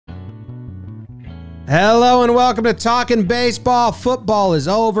Hello and welcome to Talkin' Baseball. Football is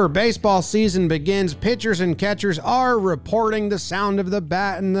over. Baseball season begins. Pitchers and catchers are reporting the sound of the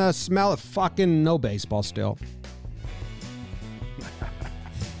bat and the smell of fucking no baseball still.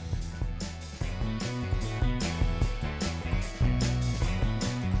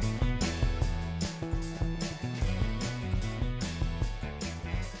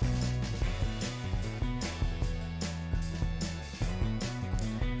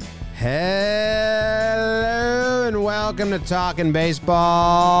 Hello and welcome to Talkin'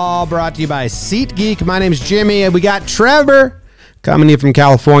 Baseball, brought to you by SeatGeek. My name's Jimmy, and we got Trevor coming in from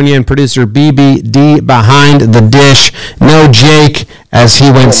California, and producer BBD behind the dish. No Jake, as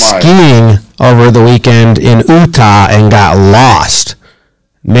he went skiing over the weekend in Utah and got lost.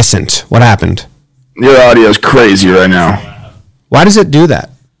 Missing. What happened? Your audio is crazy right now. Why does it do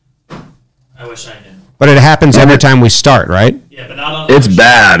that? I wish I knew. But it happens every time we start, right? Yeah, but not on. It's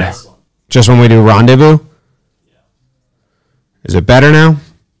bad. Just when we do rendezvous? Yeah. Is it better now?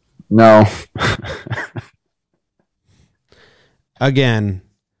 No. Again,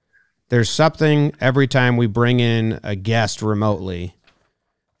 there's something every time we bring in a guest remotely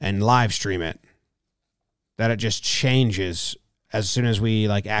and live stream it that it just changes as soon as we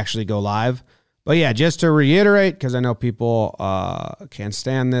actually go live. But yeah, just to reiterate, because I know people can't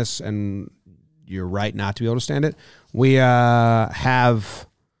stand this, and you're right not to be able to stand it. We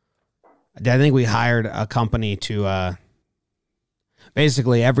I think we hired a company to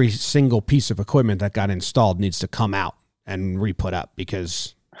basically every single piece of equipment that got installed needs to come out and re-put up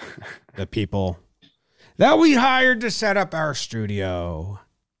because the people that we hired to set up our studio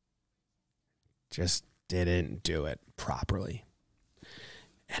just didn't do it properly.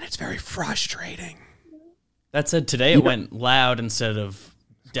 And it's very frustrating. That said, today it went loud instead of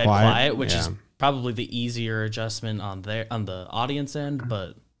dead quiet, which is probably the easier adjustment on the audience end,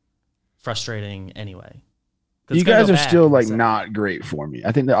 but frustrating anyway. You guys are still not great for me.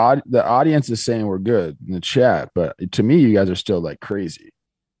 I think the audience is saying we're good in the chat, but to me, you guys are still crazy.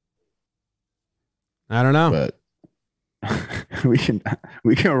 I don't know, but we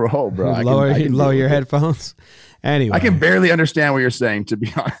can roll, bro. Lower your headphones. Anyway, I can barely understand what you're saying, to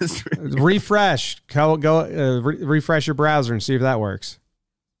be honest with you. Refresh. Refresh your browser and see if that works.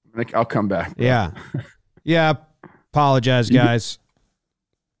 I'll come back, bro. Yeah. Apologize, guys.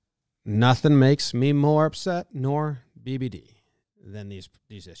 Nothing makes me more upset nor BBD than these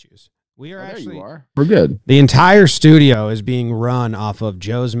issues. We are We're good. The entire studio is being run off of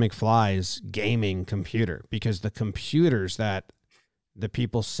Joe's McFly's gaming computer because the computers that the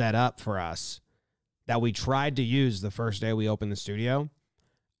people set up for us that we tried to use the first day we opened the studio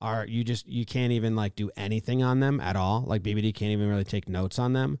are you can't even do anything on them at all. BBD can't even really take notes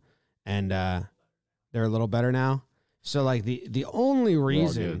on them, and they're a little better now. So the only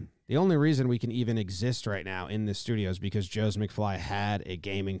reason we can even exist right now in this studio is because Joe's McFly had a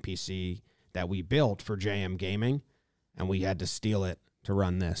gaming PC that we built for JM Gaming, and we had to steal it to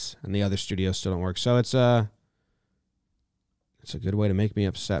run this, and the other studios still don't work. So it's a good way to make me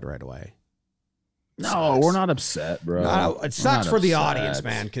upset right away. No, we're not upset, bro. No, it sucks for the audience,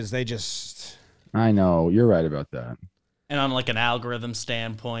 man, because they just... I know. You're right about that. And on an algorithm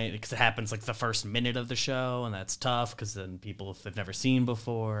standpoint, because it happens the first minute of the show, and that's tough because then people, if they've never seen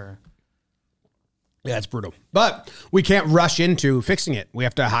before. Yeah, it's brutal. But we can't rush into fixing it. We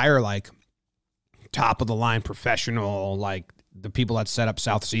have to hire top of the line professional, the people that set up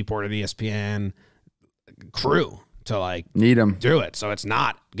South Seaport at ESPN crew to need them do it. So it's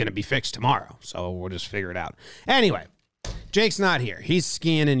not going to be fixed tomorrow. So we'll just figure it out. Anyway, Jake's not here. He's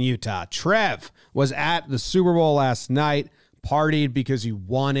skiing in Utah. Trev was at the Super Bowl last night, partied because he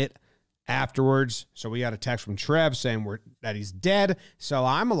won it afterwards. So we got a text from Trev saying that he's dead. So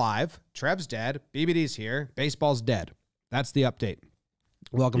I'm alive. Trev's dead. BBD's here. Baseball's dead. That's the update.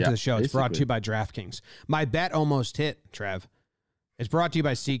 Welcome to the show. It's brought to you by DraftKings. My bet almost hit, Trev. It's brought to you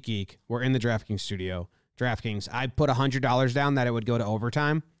by SeatGeek. We're in the DraftKings studio. DraftKings, I put $100 down that it would go to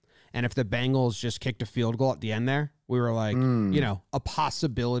overtime. And if the Bengals just kicked a field goal at the end there, we were a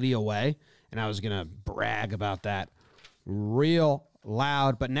possibility away. And I was going to brag about that real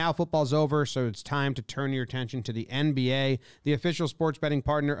loud. But now football's over, so it's time to turn your attention to the NBA, the official sports betting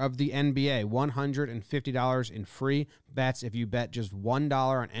partner of the NBA. $150 in free bets if you bet just $1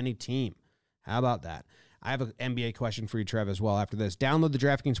 on any team. How about that? I have an NBA question for you, Trev, as well after this. Download the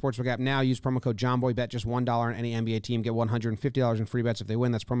DraftKings Sportsbook app now. Use promo code JOHNBOY. Bet just $1 on any NBA team. Get $150 in free bets if they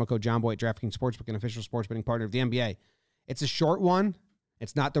win. That's promo code JOHNBOY at DraftKings Sportsbook, an official sports betting partner of the NBA. It's a short one.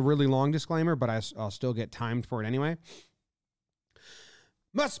 It's not the really long disclaimer, but I'll still get timed for it anyway.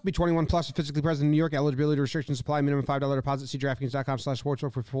 Must be 21 plus, physically present in New York. Eligibility restrictions apply. Minimum $5 deposit. See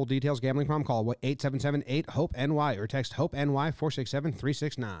DraftKings.com/sportsbook for full details. Gambling problem? Call 877-8-HOPE-NY or text HOPE-NY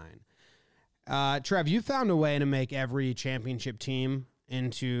 467-369. Trev, you found a way to make every championship team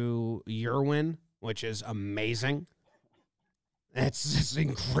into your win, which is amazing. It's just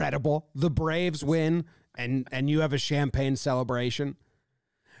incredible. The Braves win, and you have a champagne celebration.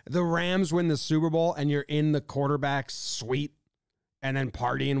 The Rams win the Super Bowl, and you're in the quarterback's suite and then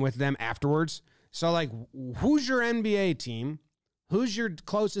partying with them afterwards. So, like, who's your NBA team? Who's your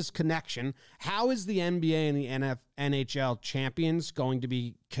closest connection? How is the NBA and the NHL champions going to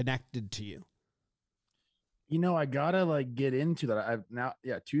be connected to you? You know, I gotta like get into that. I've now,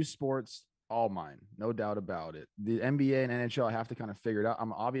 two sports, all mine, no doubt about it. The NBA and NHL, I have to kind of figure it out.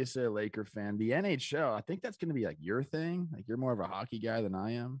 I'm obviously a Laker fan. The NHL, I think that's going to be like your thing. Like you're more of a hockey guy than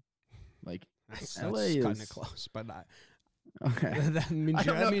I am. Like LA is kind of close, but not. Okay. That means I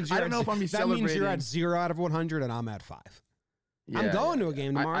don't know if I'm that means you're at 0 out of 100 and I'm at 5. Yeah, I'm going to a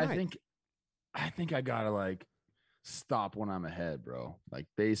game tomorrow night. I think I gotta like stop when I'm ahead, bro. Like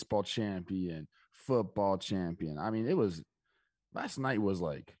baseball champion, football champion. I mean, last night was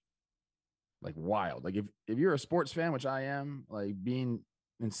like wild. Like if you're a sports fan, which I am, like being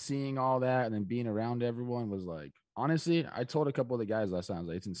and seeing all that and then being around everyone was like, honestly, I told a couple of the guys last time, I was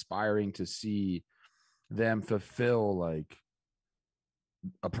like, it's inspiring to see them fulfill like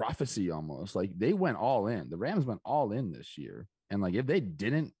a prophecy almost. Like they went all in. The Rams went all in this year. And like if they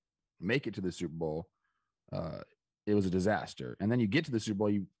didn't make it to the Super Bowl, it was a disaster. And then you get to the Super Bowl,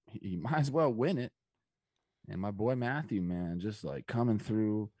 you might as well win it. And my boy Matthew, man, just like coming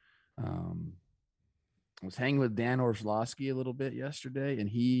through. I was hanging with Dan Orlovsky a little bit yesterday, and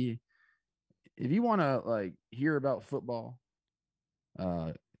if you want to like hear about football,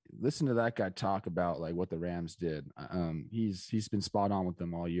 listen to that guy talk about like what the Rams did. He's been spot on with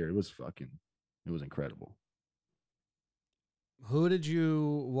them all year. It was incredible.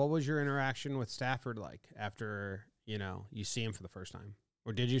 What was your interaction with Stafford like after, you see him for the first time?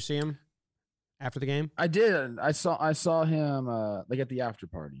 Or did you see him after the game? I did. I saw him like at the after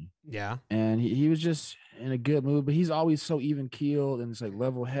party. Yeah. And he was just in a good mood, but he's always so even keeled and it's like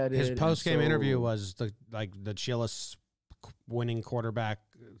level headed. His post game interview was the chillest winning quarterback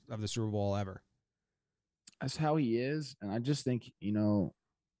of the Super Bowl ever. That's how he is. And I just think,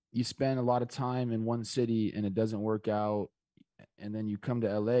 you spend a lot of time in one city and it doesn't work out. And then you come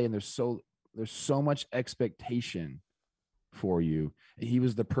to LA and there's so much expectation for you. He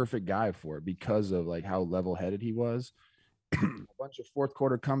was the perfect guy for it because of like how level headed he was. A bunch of fourth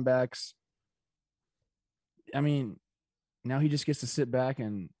quarter comebacks. I mean, now he just gets to sit back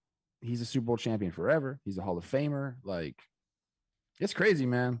and he's a Super Bowl champion forever. He's a Hall of Famer. Like, it's crazy,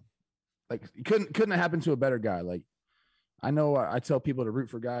 man. Like, it couldn't have happened to a better guy. Like, I know I tell people to root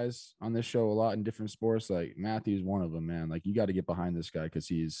for guys on this show a lot in different sports. Like, Matthew's one of them, man. Like, you got to get behind this guy because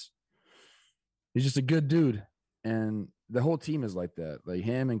he's just a good dude. And the whole team is like that. Like,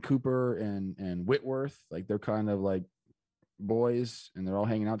 him and Cooper and Whitworth, like, they're kind of like boys and they're all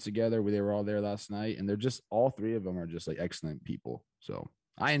hanging out together. They were all there last night. And they're just, all three of them are just like excellent people. So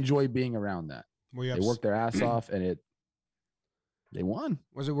I enjoy being around that. They worked their ass off and they won.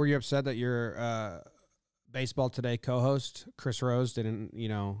 Were you upset that your Baseball Today co-host Chris Rose didn't,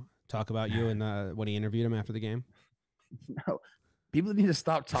 talk about you when he interviewed him after the game? No, people need to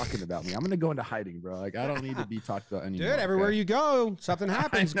stop talking about me. I'm going to go into hiding, bro. Like, I don't need to be talked about anymore. Dude, everywhere you go, something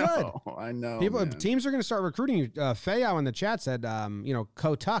happens. I know. Teams are going to start recruiting you. Fayao in the chat said,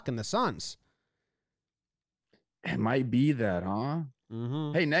 Kotuck and the Suns. It might be that, huh?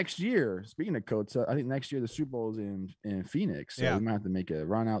 Mm-hmm. Hey, next year, speaking of Kotuck, I think next year the Super Bowl is in Phoenix. So we might have to make a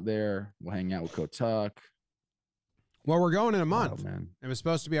run out there. We'll hang out with Kotuck. Well, we're going in a month. Oh, man. It was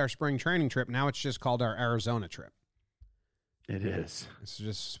supposed to be our spring training trip. Now it's just called our Arizona trip. It is. It's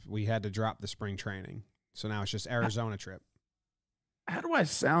just, we had to drop the spring training. So now it's just Arizona trip. How do I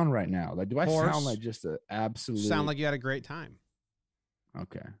sound right now? Like, do I sound like just an absolute... Sound like you had a great time.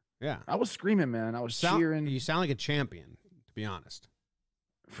 Okay. Yeah. I was screaming, man. I was cheering. You sound like a champion, to be honest.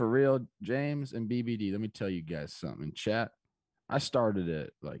 For real, James and BBD, let me tell you guys something. In chat, I started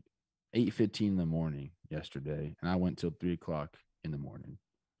at like 8:15 in the morning yesterday, and I went till 3 o'clock in the morning.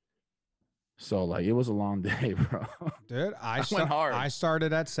 So, like, it was a long day, bro. Dude, I went hard. I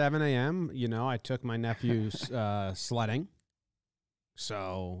started at 7 a.m. I took my nephew's sledding.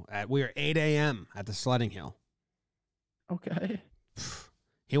 So, we were 8 a.m. at the sledding hill. Okay.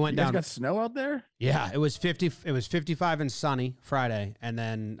 He went down. You guys got snow out there? Yeah, it was 55 and sunny Friday, and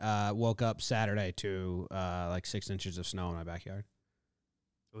then woke up Saturday to like 6 inches of snow in my backyard.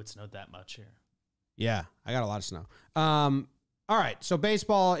 Oh, it snowed that much here. Yeah, I got a lot of snow. All right, so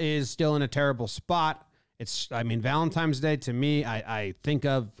baseball is still in a terrible spot. Valentine's Day to me, I think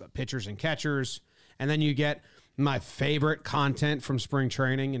of pitchers and catchers, and then you get my favorite content from spring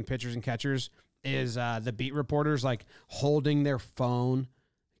training and pitchers and catchers is the beat reporters like holding their phone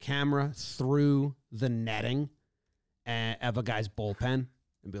camera through the netting of a guy's bullpen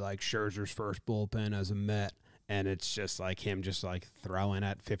and be like, Scherzer's first bullpen as a Met. And it's just like him just like throwing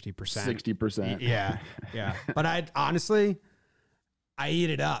at 50%. 60%. Yeah. But I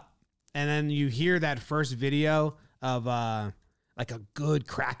eat it up. And then you hear that first video of like a good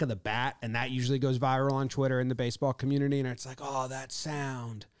crack of the bat, and that usually goes viral on Twitter in the baseball community, and it's like, oh, that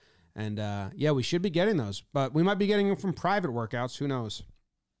sound. And we should be getting those, but we might be getting them from private workouts. Who knows?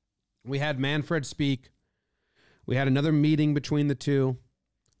 We had Manfred speak. We had another meeting between the two,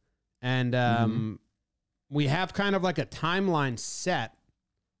 and we have kind of like a timeline set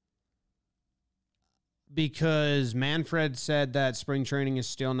because Manfred said that spring training is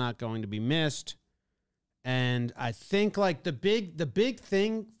still not going to be missed. And I think like the big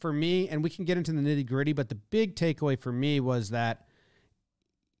thing for me, and we can get into the nitty gritty, but the big takeaway for me was that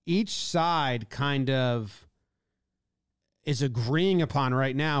each side kind of is agreeing upon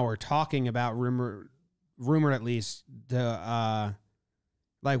right now, or talking about rumored at least, the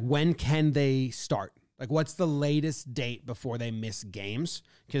like when can they start? Like, what's the latest date before they miss games?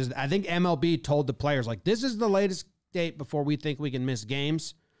 Because I think MLB told the players, like, this is the latest date before we think we can miss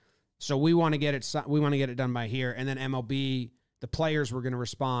games. So we want to get it. We want to get it done by here. And then MLB, the players were going to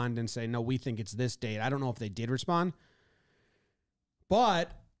respond and say, no, we think it's this date. I don't know if they did respond,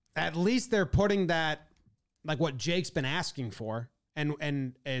 but at least they're putting that, like what Jake's been asking for,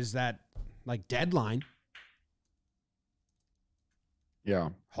 and is that like deadline. Yeah.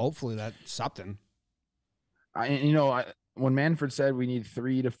 Hopefully that's something. When Manfred said we need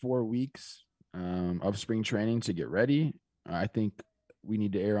 3 to 4 weeks of spring training to get ready, I think we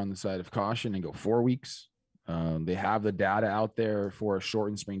need to err on the side of caution and go 4 weeks. They have the data out there for a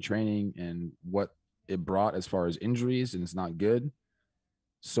shortened spring training and what it brought as far as injuries, and it's not good.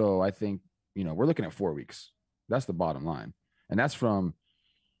 So I think, we're looking at 4 weeks. That's the bottom line. And that's from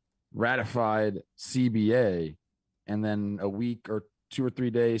ratified CBA and then a week or 2 or 3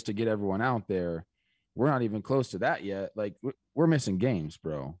 days to get everyone out there. We're not even close to that yet. Like, we're missing games,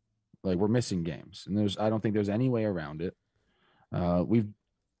 bro. Like, we're missing games. And I don't think there's any way around it. MLB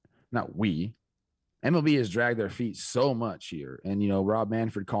has dragged their feet so much here. And, Rob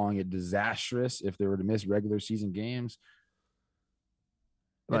Manfred calling it disastrous if they were to miss regular season games.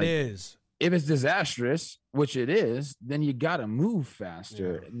 It is. If it's disastrous, which it is, then you got to move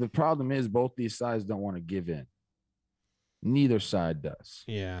faster. Yeah. The problem is both these sides don't want to give in. Neither side does.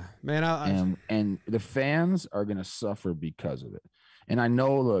 Yeah, man. And the fans are going to suffer because of it. And I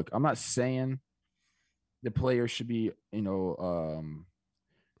know, look, I'm not saying the players should be,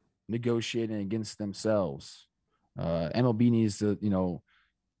 negotiating against themselves. MLB needs to,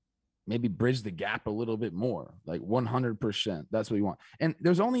 maybe bridge the gap a little bit more, like 100%. That's what we want. And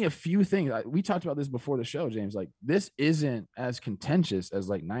there's only a few things. We talked about this before the show, James. Like, this isn't as contentious as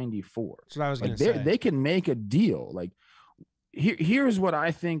like 94. That's what I was going to say. They can make a deal. Like, here's what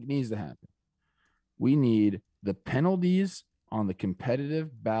I think needs to happen. We need the penalties on the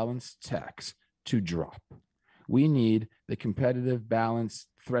competitive balance tax to drop. We need the competitive balance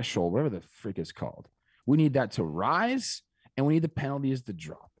threshold, whatever the frick is called. We need that to rise, and we need the penalties to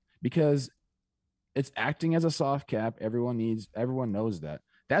drop because it's acting as a soft cap. Everyone knows that.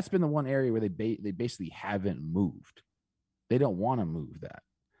 That's been the one area where they basically haven't moved. They don't want to move that.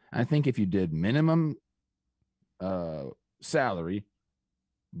 And I think if you did minimum salary,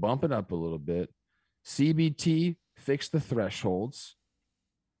 bump it up a little bit, CBT, fix the thresholds,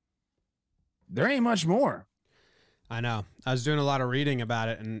 there ain't much more. I know. I was doing a lot of reading about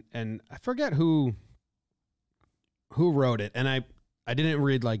it, and I forget who wrote it, and I didn't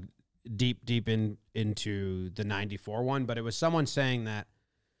read like deep into the 94 one, but it was someone saying that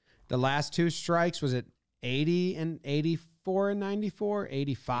the last two strikes, was it 80 and 84 and 94,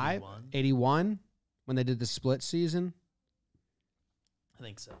 85, 81 when they did the split season? I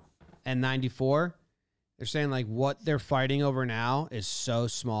think so. And 94. They're saying like what they're fighting over now is so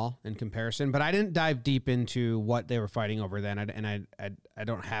small in comparison, but I didn't dive deep into what they were fighting over then. I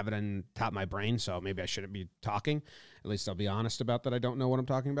don't have it on top of my brain, so maybe I shouldn't be talking. At least I'll be honest about that. I don't know what I'm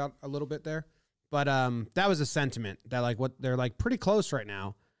talking about a little bit there, but that was a sentiment that like what they're like pretty close right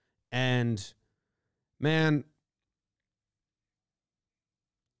now. And man,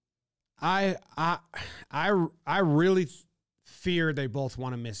 I really fear they both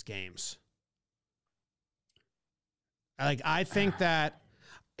want to miss games. Like, I think that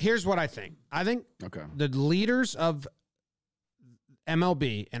here's what I think. I think the leaders of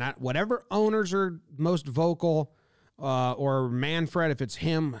MLB, and whatever owners are most vocal, or Manfred, if it's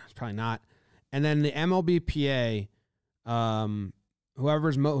him, it's probably not. And then the MLBPA,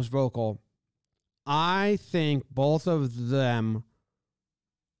 whoever's most vocal, I think both of them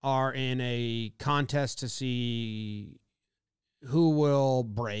are in a contest to see who will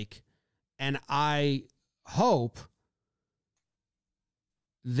break. And I hope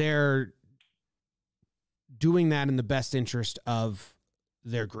they're doing that in the best interest of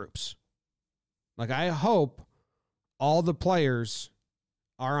their groups. Like, I hope all the players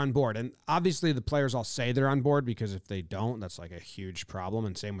are on board. And obviously the players all say they're on board, because if they don't, that's like a huge problem.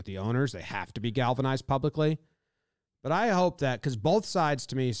 And same with the owners. They have to be galvanized publicly. But I hope that, because both sides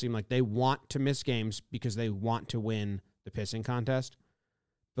to me seem like they want to miss games because they want to win the pissing contest.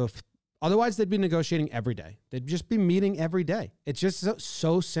 But otherwise, they'd be negotiating every day. They'd just be meeting every day. It's just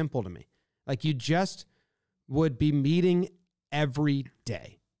so simple to me. Like, you just would be meeting every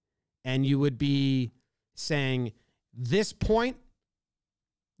day. And you would be saying, this point,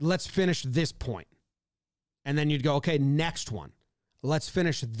 let's finish this point. And then you'd go, okay, next one. Let's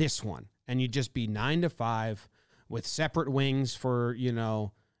finish this one. And you'd just be 9 to 5 with separate wings for,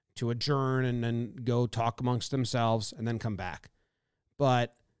 to adjourn and then go talk amongst themselves and then come back.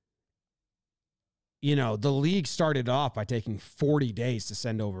 But, the league started off by taking 40 days to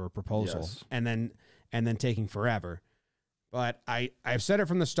send over a proposal, yes, and then taking forever. But I've said it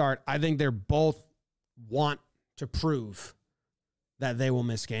from the start. I think they're both want to prove that they will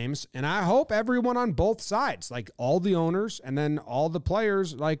miss games. And I hope everyone on both sides, like all the owners and then all the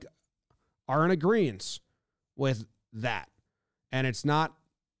players, like, are in agreement with that. And it's not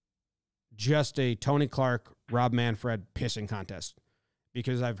just a Tony Clark, Rob Manfred pissing contest,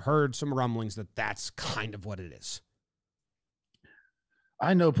 because I've heard some rumblings that that's kind of what it is.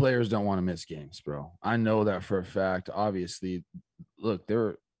 I know players don't want to miss games, bro. I know that for a fact. Obviously, look,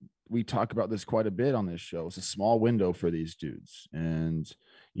 we talk about this quite a bit on this show. It's a small window for these dudes. And,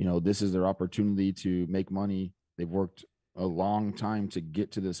 this is their opportunity to make money. They've worked a long time to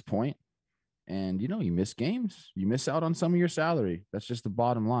get to this point. And, you miss games. You miss out on some of your salary. That's just the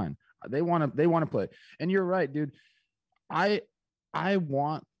bottom line. They want to play. And you're right, dude. I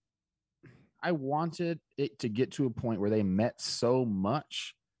wanted it to get to a point where they met so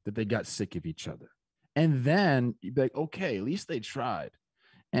much that they got sick of each other. And then you'd be like, okay, at least they tried.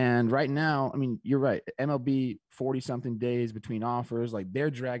 And right now, I mean, you're right. MLB 40-something days between offers, like, they're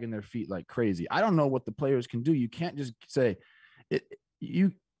dragging their feet like crazy. I don't know what the players can do. You can't just say it.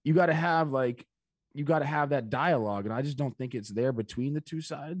 You got to have that dialogue. And I just don't think it's there between the two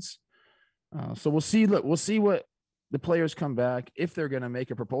sides. So we'll see. Look, we'll see what the players come back, if they're going to make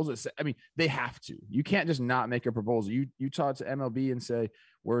a proposal. I mean, they have to. You can't just not make a proposal. You talk to MLB and say,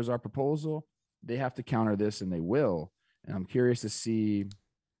 where's our proposal? They have to counter this, and they will. And I'm curious to see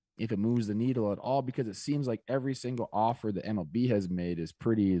if it moves the needle at all, because it seems like every single offer that MLB has made is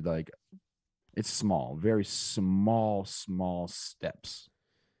pretty, like, it's small, very small steps.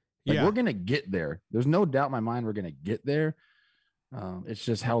 Like, we're going to get there. There's no doubt in my mind we're going to get there. It's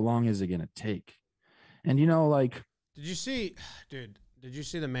just, how long is it going to take? And, Did you see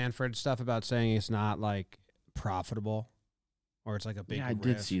the Manfred stuff about saying it's not, like, profitable, or it's like a big risk? I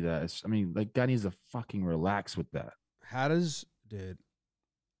did see that. Guy needs to fucking relax with that.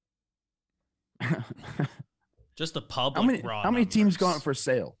 Just the public. How many teams going for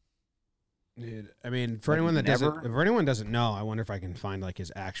sale? Dude, I mean, for anyone that doesn't know, I wonder if I can find, like,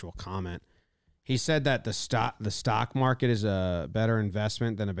 his actual comment. He said that the stock market is a better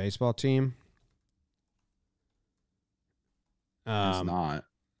investment than a baseball team. It's not.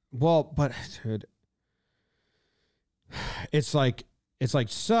 Well, but dude, it's like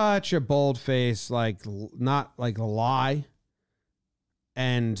such a bold face, like, not like a lie,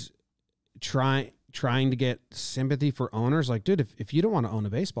 and trying to get sympathy for owners. Like, dude, if you don't want to own a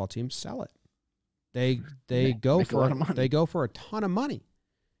baseball team, sell it. They go for a ton of money.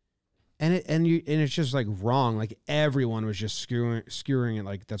 And it's just, like, wrong. Like, everyone was just skewering it.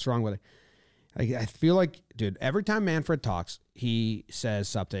 Like, that's wrong with it. Like, I feel like, dude, every time Manfred talks, he says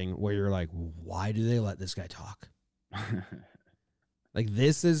something where you're like, why do they let this guy talk? Like,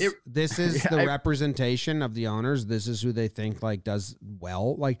 this is the representation of the owners. This is who they think, like, does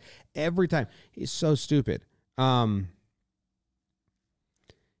well. Like, every time. He's so stupid. He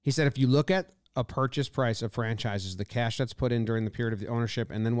said, if you look at a purchase price of franchises, the cash that's put in during the period of the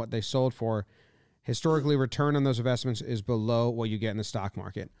ownership, and then what they sold for, historically, return on those investments is below what you get in the stock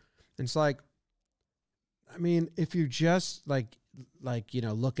market. And it's like, I mean, if you just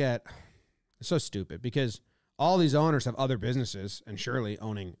look at, it's so stupid, because all these owners have other businesses, and surely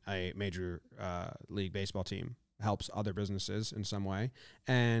owning a major league baseball team helps other businesses in some way.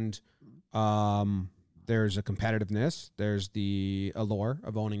 And there's a competitiveness. There's the allure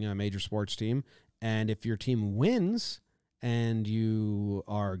of owning a major sports team. And if your team wins and you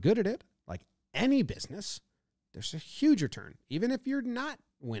are good at it, like any business, there's a huge return. Even if you're not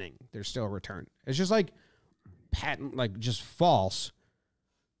winning, there's still a return. It's just like patent, like just false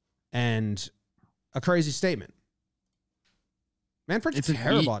and a crazy statement. Manfred's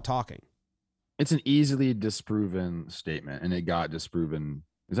terrible at talking. It's an easily disproven statement, and it got disproven.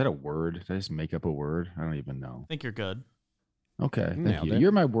 Is that a word? Did I just make up a word? I don't even know. I think you're good. Okay, thank you.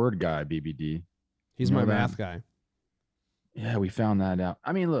 You're my word guy, BBD. He's my math guy. Yeah, we found that out.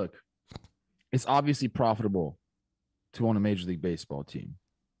 I mean, look, it's obviously profitable to own a Major League Baseball team.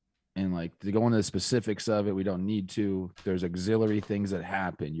 And like to go into the specifics of it, we don't need to. There's auxiliary things that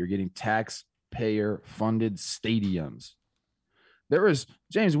happen. You're getting taxpayer funded stadiums. There is,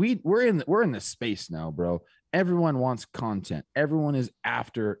 James, we're in the space now, bro. Everyone wants content. Everyone is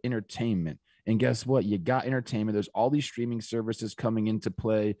after entertainment. And guess what? You got entertainment. There's all these streaming services coming into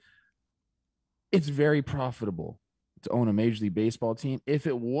play. It's very profitable to own a Major League Baseball team. If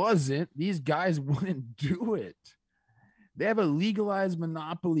it wasn't, these guys wouldn't do it. They have a legalized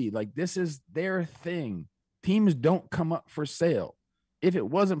monopoly. Like, this is their thing. Teams don't come up for sale. If it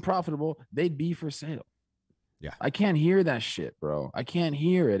wasn't profitable, they'd be for sale. Yeah. I can't hear that shit, bro. I can't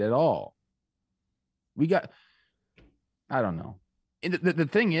hear it at all. I don't know. And the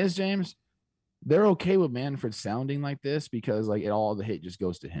thing is, James, they're okay with Manfred sounding like this because like all the hate just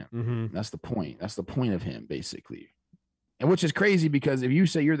goes to him. Mm-hmm. That's the point. That's the point of him, basically. And which is crazy because if you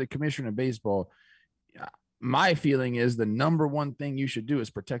say you're the commissioner of baseball, my feeling is the number one thing you should do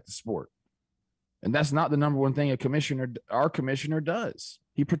is protect the sport. And that's not the number one thing our commissioner does.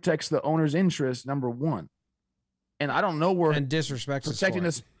 He protects the owner's interest, number one. And I don't know where disrespects protecting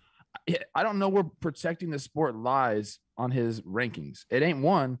this. I don't know where protecting the sport lies on his rankings. It ain't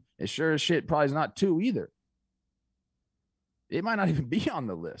one. It sure as shit probably is not two either. It might not even be on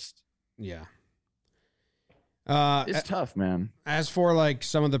the list. Yeah. It's tough, man. As for like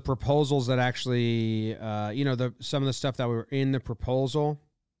some of the proposals that actually, some of the stuff that were in the proposal,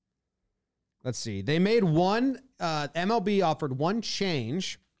 let's see. They made one, MLB offered one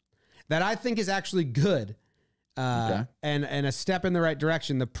change that I think is actually good. And a step in the right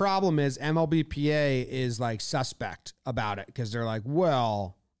direction. The problem is MLBPA is like suspect about it because they're like,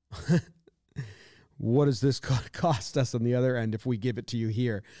 well, what does this cost us on the other end if we give it to you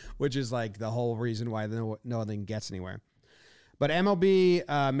here? Which is like the whole reason why nothing gets anywhere. But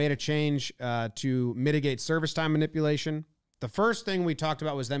MLB made a change to mitigate service time manipulation. The first thing we talked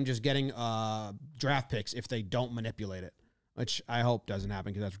about was them just getting draft picks if they don't manipulate it, which I hope doesn't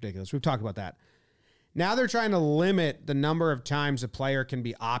happen because that's ridiculous. We've talked about that. Now they're trying to limit the number of times a player can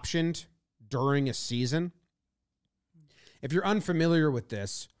be optioned during a season. If you're unfamiliar with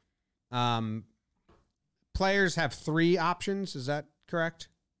this, players have 3 options. Is that correct?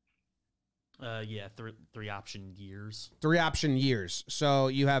 Yeah, three option years. 3 option years. So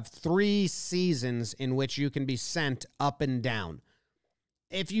you have 3 seasons in which you can be sent up and down.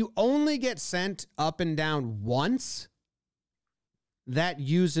 If you only get sent up and down once, that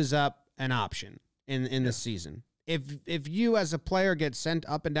uses up an option in the season. If you as a player get sent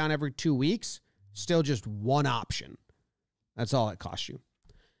up and down every 2 weeks, still just one option. That's all it costs you.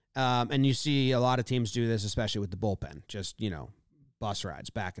 And you see a lot of teams do this, especially with the bullpen, just, bus rides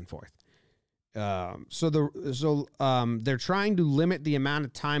back and forth. So they're trying to limit the amount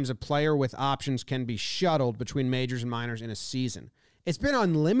of times a player with options can be shuttled between majors and minors in a season. It's been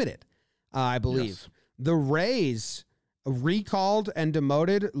unlimited, I believe. Yes. The Rays recalled and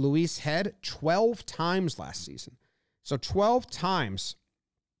demoted Luis Head 12 times last season. So 12 times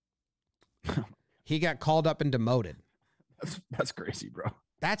he got called up and demoted. That's crazy, bro.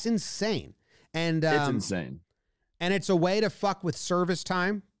 That's insane. And it's insane. And it's a way to fuck with service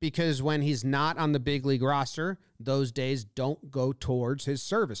time because when he's not on the big league roster, those days don't go towards his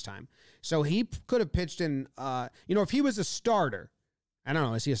service time. So he could have pitched in, if he was a starter, I don't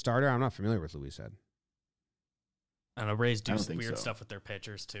know, is he a starter? I'm not familiar with Luis Head. I know Rays do weird stuff with their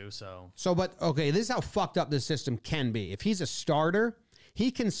pitchers too. But okay, this is how fucked up this system can be. If he's a starter,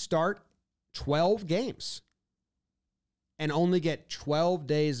 he can start 12 games and only get 12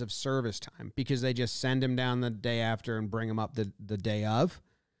 days of service time because they just send him down the day after and bring him up the day of.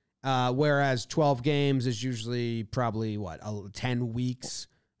 Whereas 12 games is usually probably 10 weeks.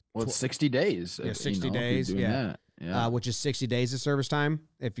 Well, it's 60 days. Yeah, 60 days. Yeah. Yeah. Which is 60 days of service time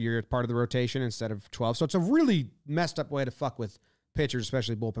if you're part of the rotation instead of 12. So it's a really messed up way to fuck with pitchers,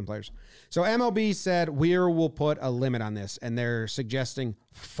 especially bullpen players. So MLB said, we will put a limit on this, and they're suggesting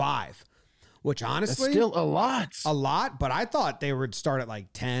 5. which honestly, that's still a lot. But I thought they would start at like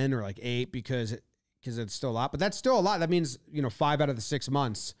 10 or like 8 because it's still a lot. But that's still a lot. That means 5 out of the 6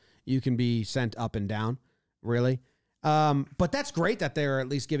 months you can be sent up and down, really. But that's great that they're at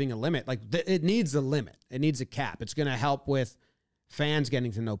least giving a limit. Like it needs a limit. It needs a cap. It's going to help with fans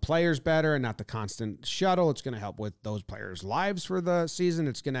getting to know players better and not the constant shuttle. It's going to help with those players' lives for the season.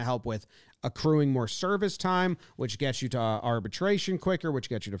 It's going to help with accruing more service time, which gets you to arbitration quicker, which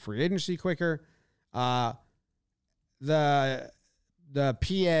gets you to free agency quicker. The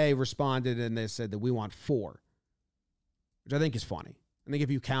PA responded and they said that we want 4, which I think is funny. I think if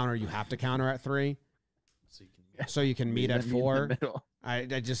you counter, you have to counter at 3. So you can meet at 4. I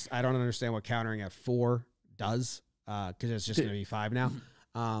don't understand what countering at 4 does. Because it's just going to be 5 now.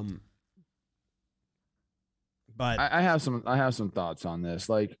 But I have some thoughts on this.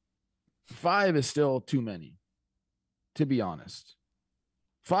 Like 5 is still too many, to be honest.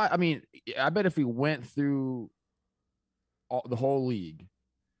 5. I mean, I bet if we went through the whole league,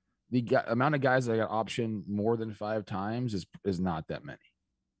 the amount of guys that got optioned more than 5 times is not that many.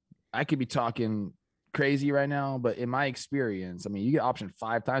 I could be talking crazy right now, but in my experience, I mean, you get optioned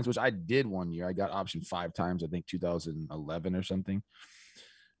 5 times, which I did one year. I got optioned 5 times, I think 2011 or something.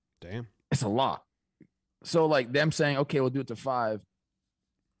 Damn. It's a lot. So like them saying, okay, we'll do it to 5.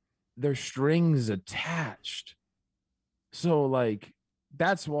 There's strings attached. So like,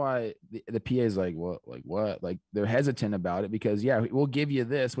 that's why the PA is like, what? Like they're hesitant about it because we'll give you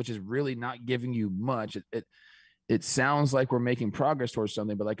this, which is really not giving you much. It sounds like we're making progress towards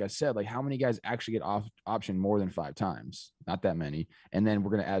something, but like I said, like how many guys actually get option more than 5 times? Not that many. And then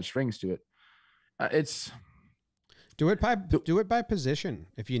we're going to add strings to it. Do it by position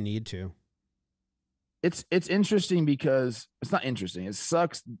if you need to. It's interesting because it's not interesting. It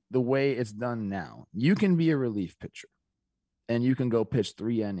sucks the way it's done now. You can be a relief pitcher and you can go pitch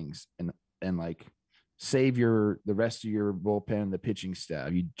 3 innings and like save the rest of your bullpen, the pitching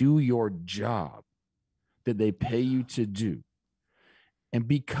staff. You do your job that they pay you to do. And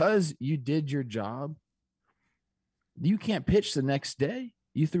because you did your job, you can't pitch the next day.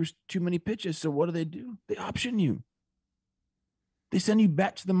 You threw too many pitches. So what do? They option you. They send you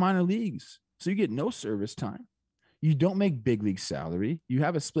back to the minor leagues. So you get no service time. You don't make big league salary. You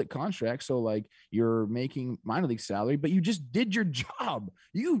have a split contract. So like you're making minor league salary, but you just did your job.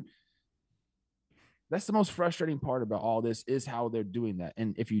 That's the most frustrating part about all this is how they're doing that.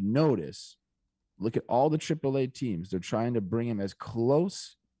 And if you notice, look at all the AAA teams. They're trying to bring them as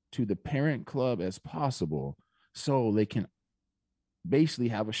close to the parent club as possible so they can basically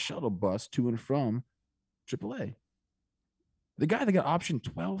have a shuttle bus to and from AAA. The guy that got optioned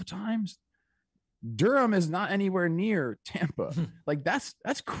 12 times, Durham is not anywhere near Tampa. Like that's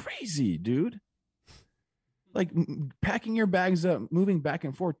crazy, dude. Like packing your bags up, moving back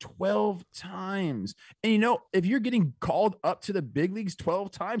and forth 12 times. And if you're getting called up to the big leagues 12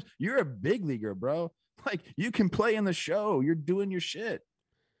 times, you're a big leaguer, bro. Like you can play in the show. You're doing your shit.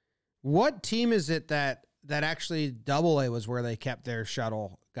 What team is it that actually AA was where they kept their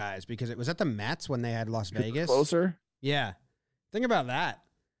shuttle guys? Because it was at the Mets when they had Las Vegas. Closer? Yeah. Think about that.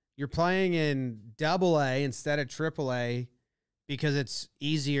 You're playing in AA instead of AAA because it's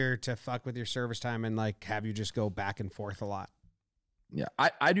easier to fuck with your service time and like have you just go back and forth a lot. Yeah,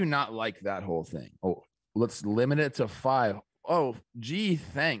 I do not like that whole thing. Oh, let's limit it to 5. Oh, gee,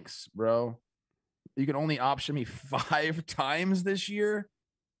 thanks, bro. You can only option me 5 times this year,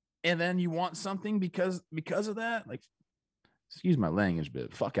 and then you want something because of that? Like, excuse my language,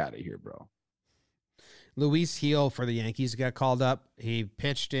 but fuck out of here, bro. Luis Heel for the Yankees got called up. He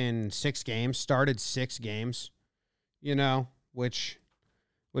pitched in 6 games, started 6 games, which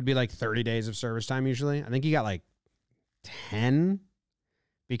would be like 30 days of service time usually. I think he got like 10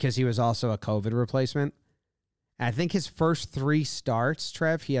 because he was also a COVID replacement. And I think his first 3 starts,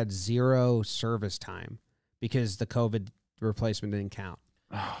 Trev, he had 0 service time because the COVID replacement didn't count.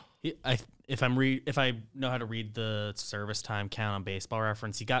 If I know how to read the service time count on Baseball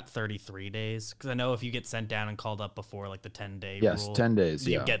Reference, he got 33 days. Because I know if you get sent down and called up before like the 10-day rule, 10 days,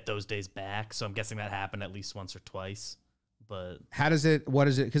 you get those days back. So I'm guessing that happened at least once or twice. But what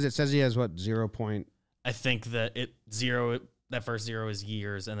is it? Because it says he has 0 point. I think that that first 0 is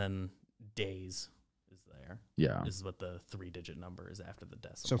years and then days is there. Yeah. Is what the 3-digit number is after the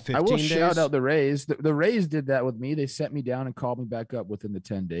decimal. So 15 I will days? shout out the Rays. The Rays did that with me. They sent me down and called me back up within the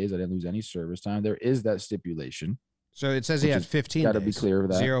 10 days. I didn't lose any service time. There is that stipulation. So it says he had 15 days. Got to be clear of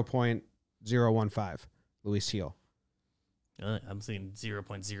that. 0.015, Luis Heel. I'm seeing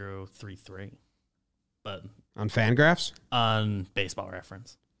 0.033. But on Fangraphs? On Baseball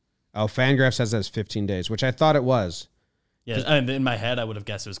Reference. Oh, Fangraphs says that's 15 days, which I thought it was. Yeah, and in my head, I would have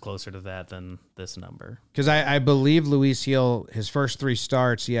guessed it was closer to that than this number. Because I believe Luis Gil, his first 3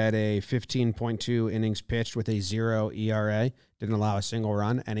 starts, he had a 15.2 innings pitched with a 0 ERA, didn't allow a single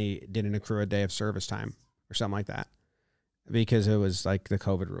run, and he didn't accrue a day of service time or something like that because it was like the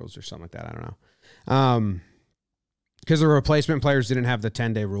COVID rules or something like that. I don't know. Because the replacement players didn't have the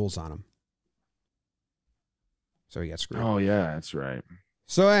 10-day rules on them. So he got screwed. Oh, yeah, that's right.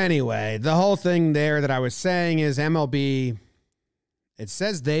 So anyway, the whole thing there that I was saying is MLB, it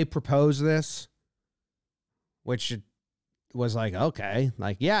says they proposed this, which was like, okay,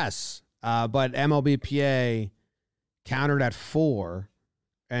 like, yes. But MLBPA countered at 4,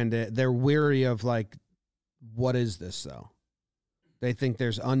 and they're weary of, like, what is this, though? They think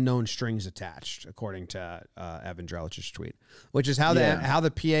there's unknown strings attached, according to Evan Drelich's tweet, which is how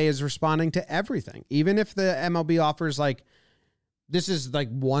the PA is responding to everything. Even if the MLB offers, like, this is like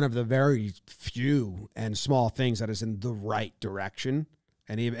one of the very few and small things that is in the right direction.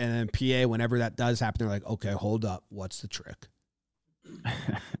 And then PA, whenever that does happen, they're like, okay, hold up. What's the trick?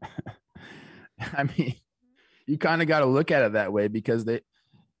 I mean, you kind of got to look at it that way because they,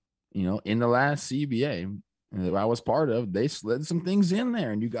 in the last CBA that I was part of, they slid some things in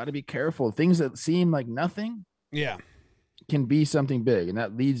there and you got to be careful. Things that seem like nothing can be something big. And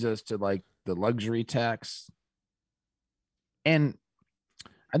that leads us to like the luxury tax. And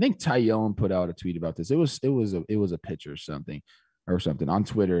I think Tyone put out a tweet about this. It was a picture or something on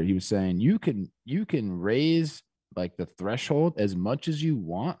Twitter. He was saying you can raise like the threshold as much as you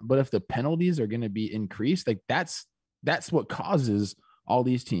want, but if the penalties are going to be increased, like that's what causes all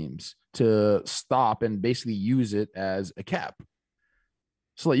these teams to stop and basically use it as a cap.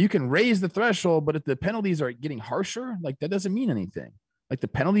 So like you can raise the threshold, but if the penalties are getting harsher, like that doesn't mean anything. Like the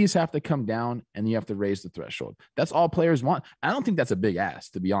penalties have to come down and you have to raise the threshold. That's all players want. I don't think that's a big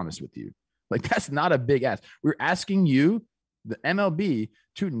ask, to be honest with you. Like that's not a big ask. We're asking you, the MLB,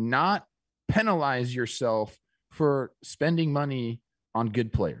 to not penalize yourself for spending money on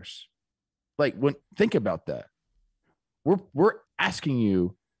good players. Like think about that. We're asking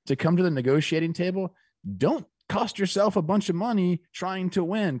you to come to the negotiating table. Don't cost yourself a bunch of money trying to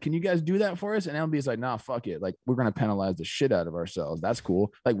win. Can you guys do that for us? And MLB is like, nah, fuck it. Like, we're going to penalize the shit out of ourselves. That's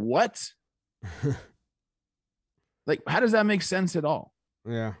cool. Like, what? Like, how does that make sense at all?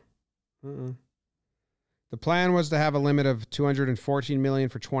 Yeah. The plan was to have a limit of $214 million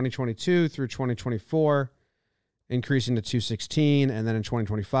for 2022 through 2024, increasing to 216, and then in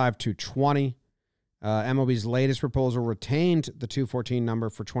 2025, 220. MLB's latest proposal retained the 214 number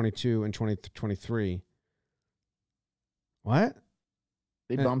for 22 and 2023. What?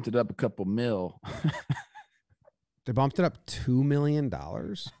 They bumped it up a couple mil. They bumped it up $2 million?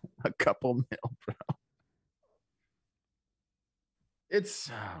 A couple mil, bro.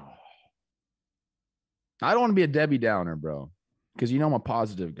 I don't want to be a Debbie Downer, bro, because I'm a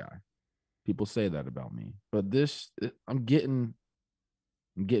positive guy. People say that about me. But I'm getting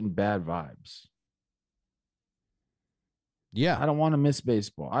bad vibes. Yeah. I don't want to miss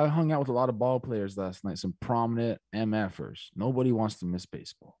baseball. I hung out with a lot of ball players last night, some prominent MFers. Nobody wants to miss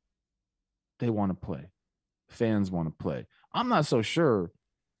baseball. They want to play. Fans want to play. I'm not so sure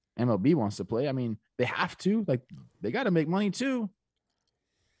MLB wants to play. I mean, they have to. Like, they got to make money too.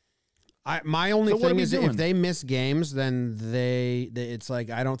 My only thing is if they miss games, then it's like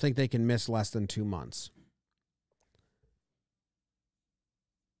I don't think they can miss less than 2 months.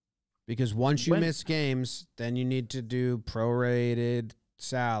 Because once you miss games, then you need to do prorated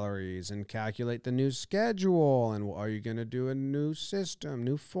salaries and calculate the new schedule. And are you going to do a new system,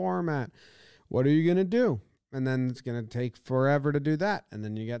 new format? What are you going to do? And then it's going to take forever to do that. And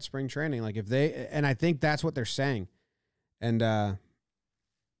then you got spring training. Like and I think that's what they're saying. And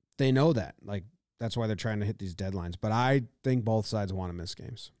they know that. Like, that's why they're trying to hit these deadlines. But I think both sides want to miss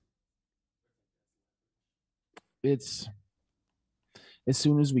games. As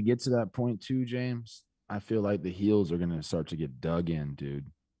soon as we get to that point too, James, I feel like the heels are going to start to get dug in, dude.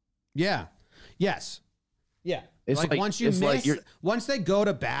 Yeah. Yes. Yeah. It's like once you miss, once they go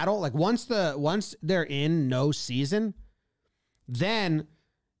to battle, like once they're in no season, then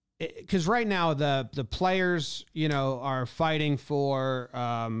because right now the players, are fighting for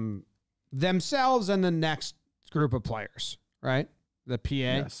themselves and the next group of players, right? The PA.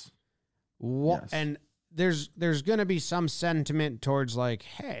 Yes. Yes. And there's going to be some sentiment towards like,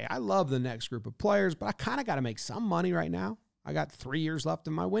 hey, I love the next group of players, but I kind of got to make some money right now. I got 3 years left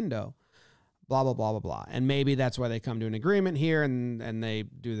in my window, blah, blah, blah, blah, blah. And maybe that's why they come to an agreement here and they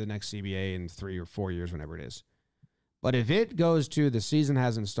do the next CBA in 3 or 4 years, whenever it is. But if it goes to the season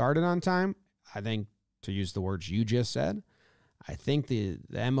hasn't started on time, I think, to use the words you just said, I think the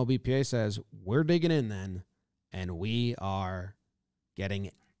MLBPA says, we're digging in then, and we are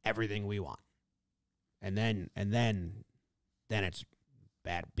getting everything we want. And then it's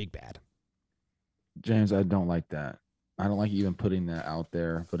bad, big bad. James, I don't like that. I don't like even putting that out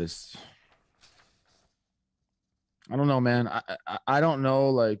there, but I don't know, man. I don't know.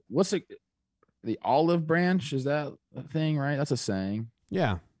 Like, what's the olive branch? Is that a thing, right? That's a saying.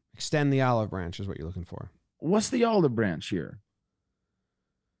 Yeah. Extend the olive branch is what you're looking for. What's the olive branch here?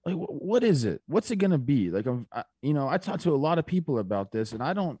 Like, what is it? What's it going to be? Like, I talked to a lot of people about this, and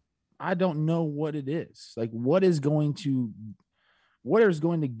I don't know what it is. Like, what is going to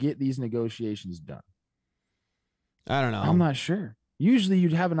get these negotiations done? I don't know. I'm not sure. Usually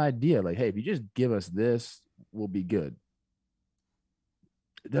you'd have an idea like, hey, if you just give us this, we'll be good.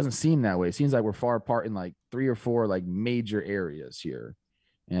 It doesn't seem that way. It seems like we're far apart in like 3 or 4 like major areas here.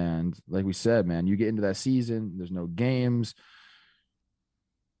 And like we said, man, you get into that season, there's no games.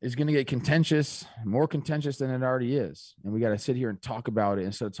 It's going to get contentious, more contentious than it already is. And we got to sit here and talk about it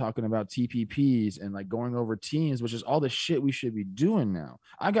instead of talking about TPPs and like going over teams, which is all the shit we should be doing now.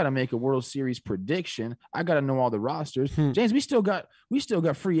 I got to make a World Series prediction. I got to know all the rosters. James, we still got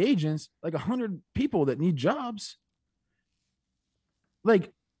free agents, like 100 people that need jobs.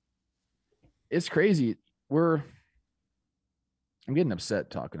 Like, it's crazy. I'm getting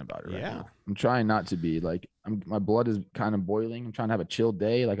upset talking about it right now. I'm trying not to be like, my blood is kind of boiling. I'm trying to have a chill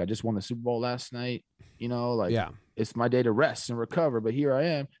day. Like, I just won the Super Bowl last night, it's my day to rest and recover. But here I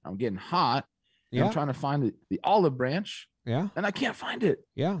am, I'm getting hot. I'm trying to find the olive branch. Yeah. And I can't find it.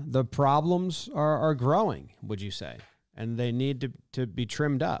 Yeah. The problems are growing, would you say? And they need to be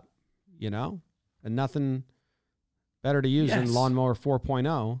trimmed up, and nothing better to use than Lawnmower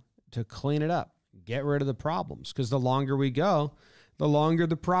 4.0 to clean it up, get rid of the problems. Because the longer we go, the longer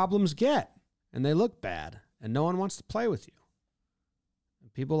the problems get, and they look bad, and no one wants to play with you.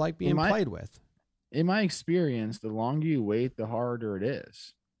 People like being played with. In my experience, the longer you wait, the harder it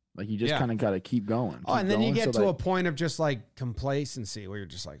is. Like, you just kind of got to keep going. And then you get to a point of just like complacency where you're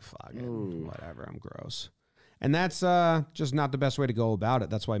just like, fuck it, whatever, I'm gross. And that's just not the best way to go about it.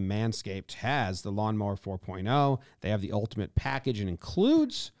 That's why Manscaped has the Lawnmower 4.0. They have the ultimate package and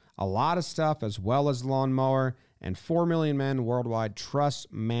includes a lot of stuff as well as lawnmower, and 4 million men worldwide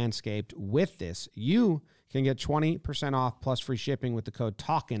trust Manscaped. With this, you can get 20% off plus free shipping with the code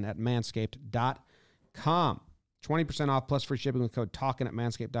Talkin at manscaped.com. 20% off plus free shipping with code Talkin at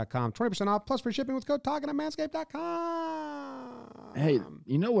manscaped.com. 20% off plus free shipping with code Talkin at manscaped.com. Hey,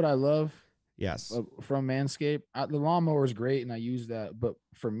 you know what I love? Yes. From Manscaped? The lawnmower is great, and I use that. But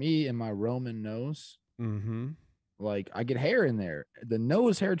for me and my Roman nose, like, I get hair in there. The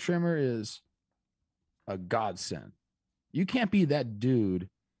nose hair trimmer is a godsend. You can't be that dude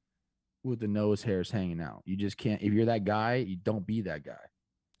with the nose hairs hanging out. You just can't. If you're that guy, you don't be that guy.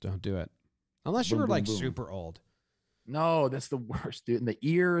 Don't do it. Unless you're super old. No, that's the worst, dude. And the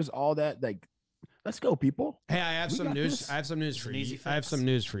ears, all that. Like, let's go, people. Hey, I have some news. I have some news for you. I have some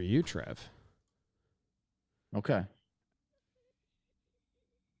news for you, Trev. Okay.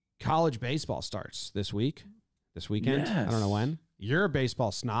 College baseball starts this weekend. I don't know when. You're a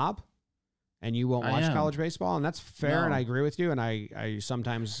baseball snob, and you won't watch college baseball, and that's fair, and I agree with you, and I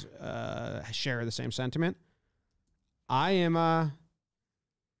sometimes share the same sentiment. I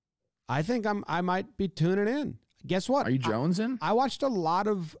think I might be tuning in. Guess what? Are you jonesing? I watched a lot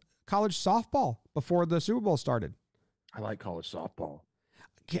of college softball before the Super Bowl started. I like college softball.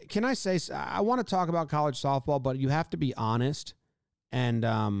 Can I say, I want to talk about college softball, but you have to be honest,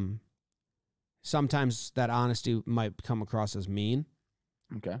 and sometimes that honesty might come across as mean.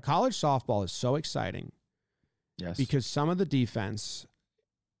 Okay. College softball is so exciting. Yes. Because some of the defense,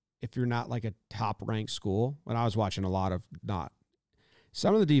 if you're not like a top-ranked school, when I was watching a lot of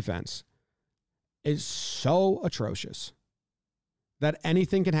some of the defense is so atrocious that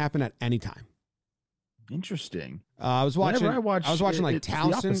anything can happen at any time. Interesting. I was watching like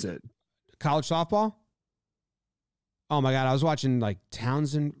Townsend college softball. Oh my God. I was watching like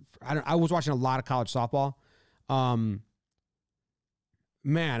Townsend. I was watching a lot of college softball.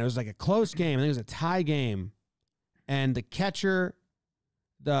 Man, it was like a close game. I think it was a tie game. And the catcher,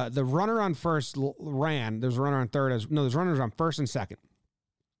 the runner on first ran. There's a runner on third. There's runners on first and second.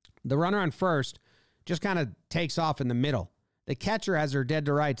 The runner on first just kind of takes off in the middle. The catcher has her dead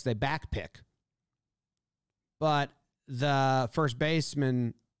to rights. They back pick. But the first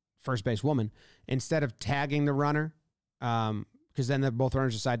basewoman, instead of tagging the runner, because then both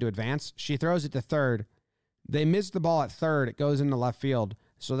runners decide to advance, she throws it to third. They miss the ball at third. It goes into left field.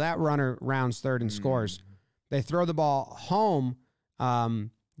 So that runner rounds third and scores. They throw the ball home.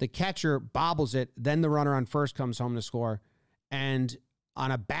 The catcher bobbles it. Then the runner on first comes home to score. And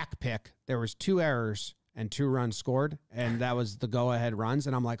on a back pick, there was 2 errors and 2 runs scored, and that was the go-ahead runs.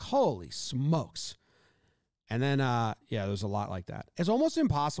 And I'm like, holy smokes. And then, there was a lot like that. It's almost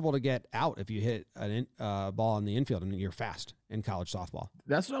impossible to get out if you hit a ball in the infield and you're fast in college softball.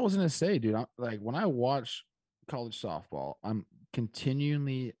 That's what I was going to say, dude. Like, when I watch college softball, I'm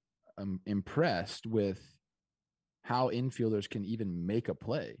continually impressed with how infielders can even make a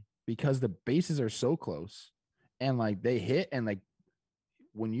play because the bases are so close and like they hit, and like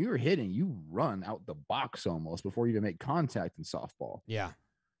when you're hitting, you run out the box almost before you even make contact in softball. Yeah.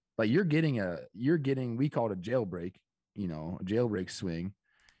 Like you're getting, we call it a jailbreak, a jailbreak swing.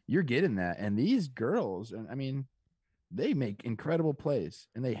 You're getting that. And these girls, and I mean, they make incredible plays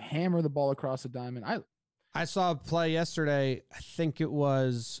and they hammer the ball across the diamond. I saw a play yesterday. I think I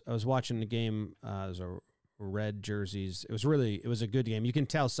was watching the game. It was a red jerseys. It was a good game. You can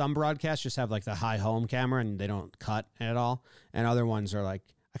tell some broadcasts just have like the high home camera and they don't cut at all. And other ones are like,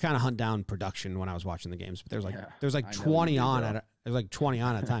 I kind of hunt down production when I was watching the games, but there's like 20 on at there's like 20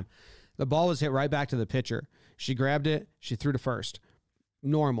 on at a time. The ball was hit right back to the pitcher. She grabbed it. She threw to first.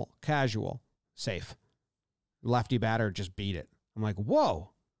 Normal, casual, safe. Lefty batter just beat it. I'm like,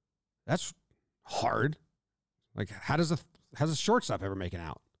 whoa, that's hard. Like, how does a shortstop ever make it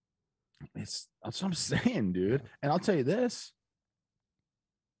out? That's what I'm saying, dude. And I'll tell you this,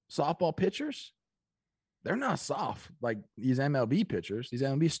 softball pitchers, they're not soft like these MLB pitchers, these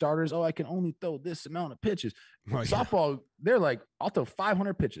MLB starters. Oh, I can only throw this amount of pitches. Oh, yeah. Softball, they're like, I'll throw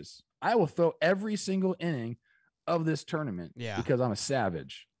 500 pitches. I will throw every single inning of this tournament because I'm a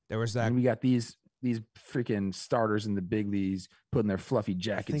savage. There was that. And we got these freaking starters in the big leagues putting their fluffy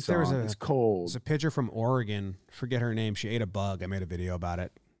jackets on. It's cold. There's a pitcher from Oregon. Forget her name. She ate a bug. I made a video about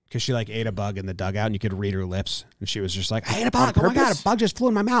it. Because she like ate a bug in the dugout and you could read her lips. And she was just like, I ate a bug. Oh my God, a bug just flew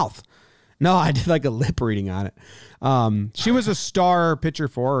in my mouth. No, I did like a lip reading on it. She was a star pitcher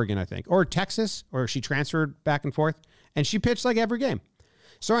for Oregon, I think. Or Texas, or she transferred back and forth. And she pitched like every game.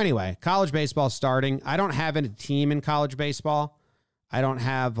 So anyway, college baseball starting. I don't have any team in college baseball. I don't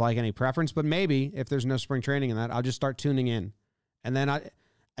have like any preference. But maybe if there's no spring training in that, I'll just start tuning in. And then I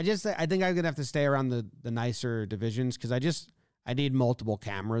think I'm going to have to stay around the nicer divisions because I need multiple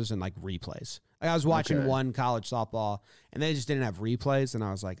cameras and like replays. Like I was watching one college softball and they just didn't have replays. And I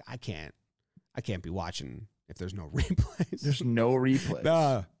was like, I can't be watching if there's no replays. There's no replays.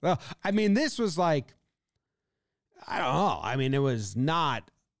 No. I mean, this was like, I don't know. I mean, it was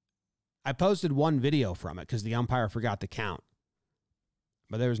not, I posted one video from it because the umpire forgot to count,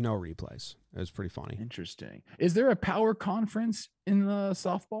 but there was no replays. It was pretty funny. Interesting. Is there a power conference in the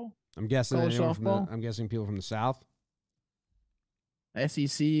softball? I'm guessing softball? I'm guessing people from the South.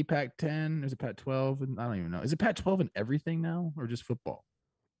 SEC, Pac-10, there's a Pac-12, I don't even know. Is it Pac-12 in everything now or just football?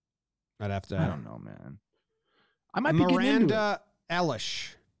 I'd have to. I don't know, man. I might be Miranda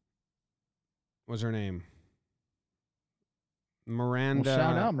Elish was her name. Miranda. Well,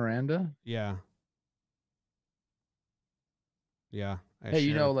 shout out Miranda. Yeah. Yeah.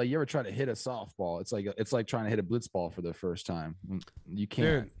 Hey, like you ever try to hit a softball? It's like trying to hit a blitz ball for the first time. You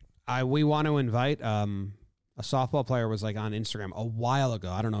can't. Dude, we want to invite a softball player was like on Instagram a while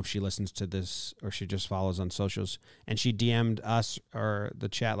ago. I don't know if she listens to this or she just follows on socials. And she DM'd us or the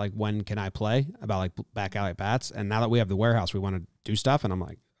chat like, when can I play? About like back alley bats. And now that we have the warehouse, we want to do stuff. And I'm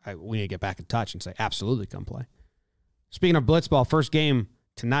like, we need to get back in touch and say, absolutely, come play. Speaking of blitzball, first game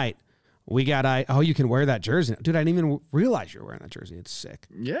tonight. We got you can wear that jersey. Dude, I didn't even realize you were wearing that jersey. It's sick.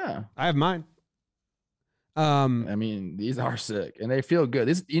 Yeah. I have mine. I mean, these are sick and they feel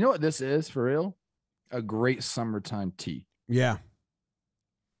good. You know what this is for real? A great summertime tee. Yeah.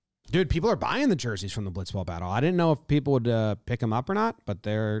 Dude, people are buying the jerseys from the blitzball battle. I didn't know if people would pick them up or not, but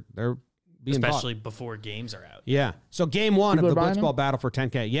they're being especially bought. Before games are out. Yeah. So game one people of the blitzball battle for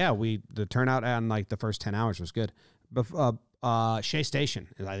 10K. Yeah, the turnout on like the first 10 hours was good. Shea Station,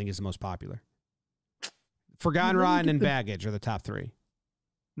 I think, is the most popular. Forgotten Ride and Baggage are the top 3.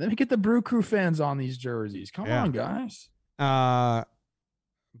 Let me get the Brew Crew fans on these jerseys. Come on, guys.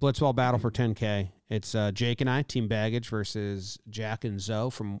 Blitzball battle for 10K. It's Jake and I, Team Baggage, versus Jack and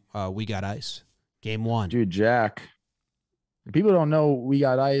Zoe from We Got Ice. Game 1. Dude, Jack. If people don't know We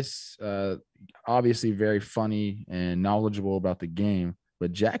Got Ice, obviously very funny and knowledgeable about the game,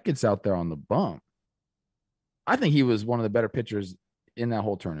 but Jack gets out there on the bump. I think he was one of the better pitchers in that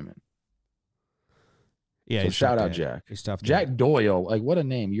whole tournament. Yeah, so shout out Jack. He's tough. Jack Doyle, like what a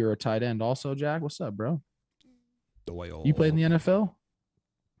name. You're a tight end also, Jack. What's up, bro? Doyle. You played in the NFL?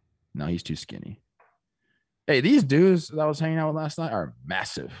 No, he's too skinny. Hey, these dudes that I was hanging out with last night are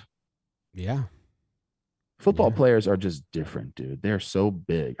massive. Yeah. Football players are just different, dude. They're so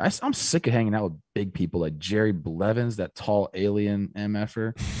big. I'm sick of hanging out with big people like Jerry Blevins, that tall alien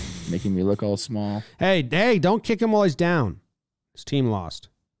MFer. Making me look all small. Hey, don't kick him while he's down. His team lost.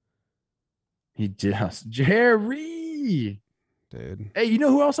 He just Jerry. Dude. Hey, you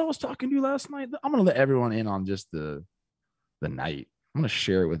know who else I was talking to last night? I'm gonna let everyone in on just the night. I'm gonna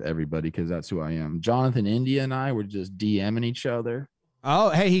share it with everybody because that's who I am. Jonathan India and I were just DMing each other. Oh,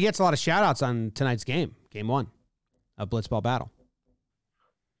 hey, he gets a lot of shout outs on tonight's game 1 of Blitzball Battle.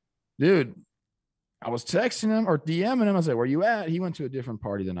 Dude, I was texting him or DMing him. I said, "Where you at?" He went to a different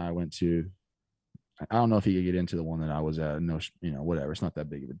party than I went to. I don't know if he could get into the one that I was at. No, whatever. It's not that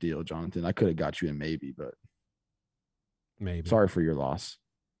big of a deal, Jonathan. I could have got you in maybe, but maybe. Sorry for your loss,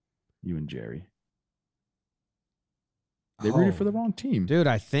 you and Jerry. They rooted for the wrong team. Dude,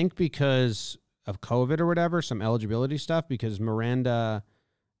 I think because of COVID or whatever, some eligibility stuff, because Miranda,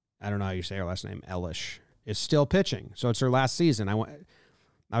 I don't know how you say her last name, Elish, is still pitching. So it's her last season.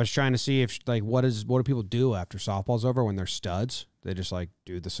 I was trying to see if, like, what do people do after softball's over when they're studs? They just, like,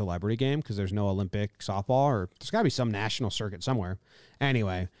 do the celebrity game because there's no Olympic softball, or there's got to be some national circuit somewhere.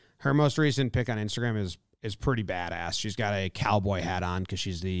 Anyway, her most recent pick on Instagram is pretty badass. She's got a cowboy hat on because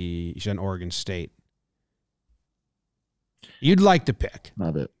she's in Oregon State. You'd like the pick.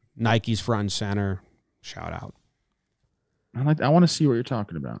 Love it. Nike's front and center. Shout out. I want to see what you're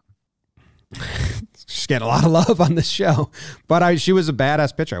talking about. She's getting a lot of love on this show. But she was a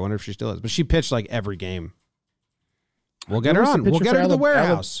badass pitcher. I wonder if she still is. But she pitched like every game. We'll get her on. We'll get her to the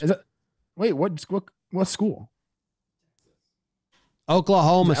warehouse. Wait, what school?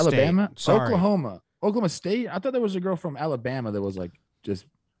 Oklahoma State. Alabama? Sorry. Oklahoma State? I thought there was a girl from Alabama that was like just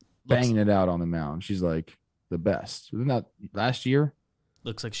banging it out on the mound. She's like the best. Wasn't that last year?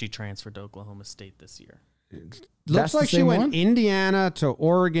 Looks like she transferred to Oklahoma State this year. Looks like she went Indiana to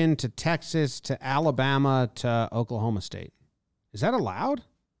Oregon to Texas to Alabama to Oklahoma State. Is that allowed?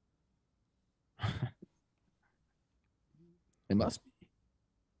 It must be.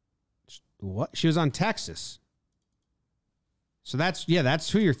 What? She was on Texas. So that's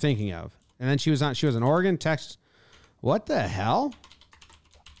who you're thinking of. And then she was in Oregon, Texas. What the hell?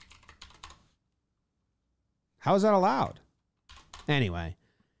 How is that allowed? Anyway.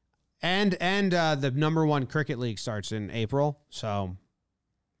 And the number 1 cricket league starts in April. So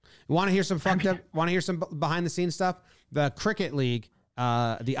you want to hear some behind the scenes stuff? The cricket league,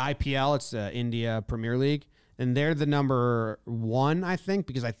 the IPL, it's the India Premier League, and they're the number 1, I think,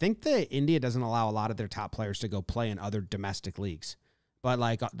 because I think India doesn't allow a lot of their top players to go play in other domestic leagues. But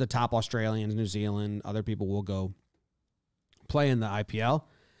like the top Australians, New Zealand, other people will go play in the IPL.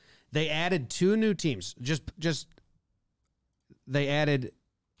 They added 2 new teams. They added.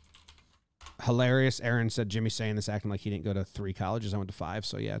 Hilarious. Aaron said Jimmy saying this acting like he didn't go to 3 colleges. I went to 5,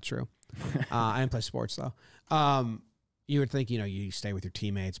 so yeah, true. I didn't play sports though. You would think, you stay with your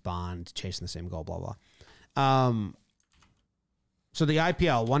teammates, bond, chasing the same goal, blah blah. So the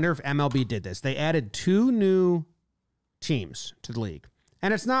IPL, wonder if MLB did this. They added 2 new teams to the league,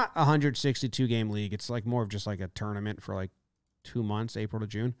 and it's not a 162 game league. It's like more of just like a tournament for like 2 months, April to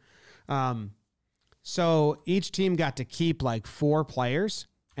June. So each team got to keep like 4 players.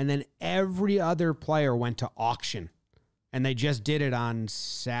 And then every other player went to auction. And they just did it on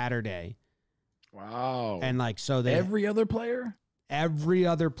Saturday. Wow. And like, so every other player? Every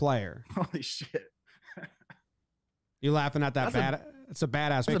other player. Holy shit. You laughing at that? It's a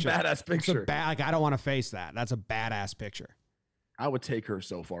badass picture. It's a badass picture. I don't want to face that. That's a badass picture. I would take her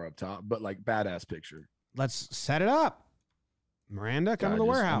so far up top, but like badass picture. Let's set it up. Miranda, come to the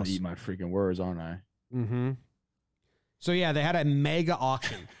warehouse. I'm gonna eat my freaking words, aren't I? Mm-hmm. So, yeah, they had a mega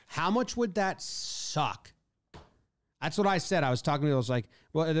auction. How much would that suck? That's what I said. I was talking to them. I was like,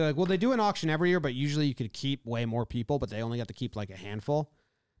 well, they do an auction every year, but usually you could keep way more people, but they only got to keep like a handful.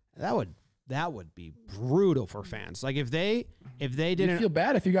 That would be brutal for fans. Like if they didn't, you feel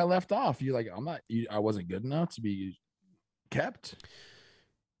bad if you got left off. You're like, I wasn't good enough to be kept.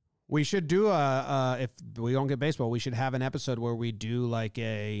 We should do if we don't get baseball, we should have an episode where we do like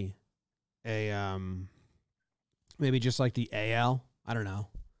a maybe just like the AL. I don't know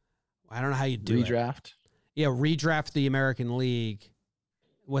how you do redraft. Yeah, redraft the American League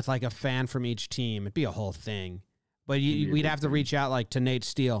with like a fan from each team. It'd be a whole thing. But we'd have to reach out like to Nate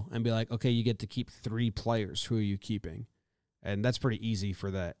Steele and be like, okay, you get to keep 3 players. Who are you keeping? And that's pretty easy for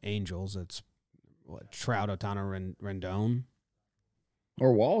the Angels. It's Trout, Otani, Rendon.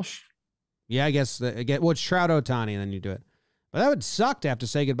 Or Walsh. Yeah, I guess it's Trout, Otani, and then you do it. But that would suck to have to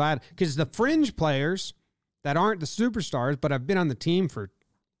say goodbye because the fringe players that aren't the superstars, but have been on the team for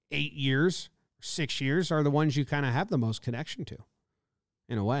 8 years, 6 years, are the ones you kind of have the most connection to,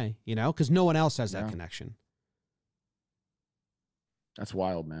 in a way, because no one else has that connection. That's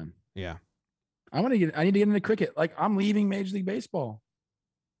wild, man. Yeah. I need to get into cricket. Like I'm leaving Major League Baseball.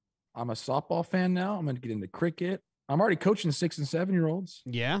 I'm a softball fan now. I'm going to get into cricket. I'm already coaching 6 and 7-year-olds.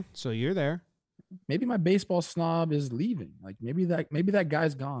 Yeah, so you're there. Maybe my baseball snob is leaving. Like maybe that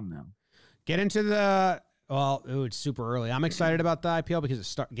guy's gone now. Get into the it's super early. I'm excited about the IPL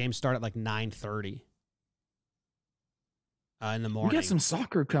because games start at like 9:30 in the morning. We got some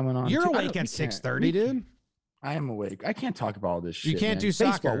soccer coming on. You're awake at 6:30, dude. I am awake. I can't talk about all this shit. You can't man. do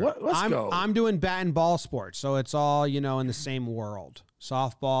Baseball. soccer. Let's go. I'm doing bat and ball sports, so it's all in the same world: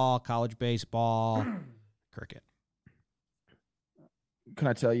 softball, college baseball, cricket. Can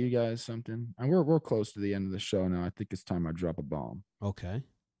I tell you guys something? And we're close to the end of the show now. I think it's time I drop a bomb. Okay.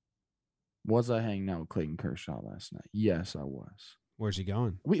 Was I hanging out with Clayton Kershaw last night? Yes, I was. Where's he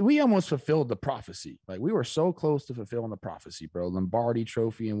going? We almost fulfilled the prophecy. Like we were so close to fulfilling the prophecy, bro. Lombardi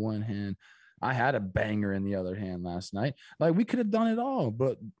trophy in one hand. I had a banger in the other hand last night. Like we could have done it all,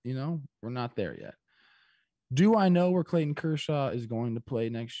 but we're not there yet. Do I know where Clayton Kershaw is going to play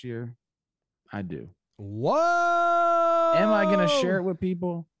next year? I do. Whoa! Am I going to share it with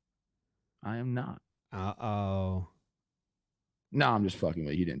people? I am not. Uh-oh. No, I'm just fucking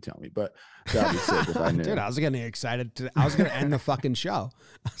with you. You didn't tell me, but that'd be sick if I knew. Dude, I was getting excited. I was going to end the fucking show.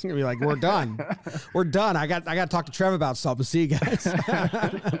 I was going to be like, we're done. We're done. I got to talk to Trevor about something. See you guys.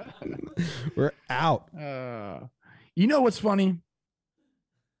 We're out. You know what's funny?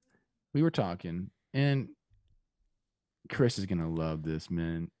 We were talking, and Chris is going to love this,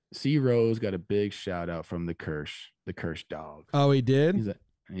 man. C. Rose got a big shout out from the Kirsch dog. Oh, he did? He's like,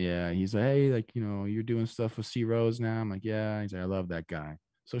 yeah. He's like, hey, like, you're doing stuff with C. Rose now. I'm like, yeah. He's like, I love that guy.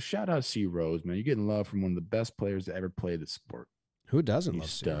 So shout out C. Rose, man. You're getting love from one of the best players to ever play the sport. Who doesn't He's love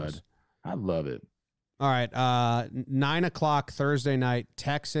C. stud. Rose? I love it. All right. 9:00 Thursday night,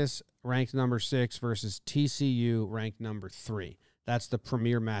 Texas ranked number 6 versus TCU ranked number 3. That's the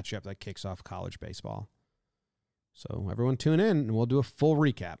premier matchup that kicks off college baseball. So everyone tune in and we'll do a full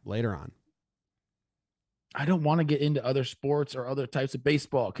recap later on. I don't want to get into other sports or other types of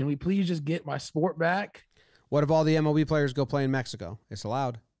baseball. Can we please just get my sport back? What if all the MLB players go play in Mexico? It's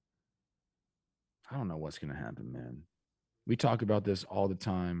allowed. I don't know what's going to happen, man. We talk about this all the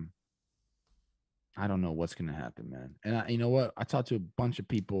time. I don't know what's going to happen, man. And you know what? I talked to a bunch of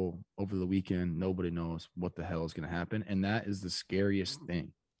people over the weekend. Nobody knows what the hell is going to happen. And that is the scariest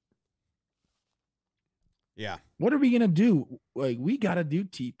thing. Yeah. What are we going to do? Like, we got to do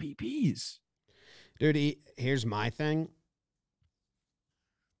TPPs. Dude, here's my thing.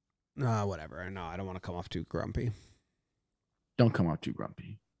 Whatever. No, I don't want to come off too grumpy. Don't come off too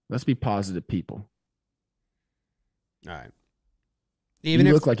grumpy. Let's be positive people. All right. Even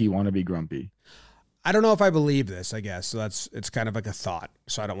you look like you want to be grumpy. I don't know if I believe this, I guess. So it's kind of like a thought.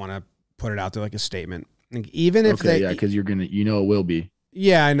 So I don't want to put it out there like a statement. Like, even if because you're gonna, it will be.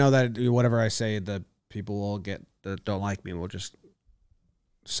 Yeah, I know that whatever I say, the people will get that don't like me will just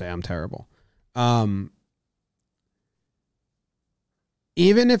say I'm terrible.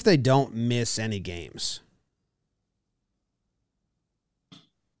 Even if they don't miss any games,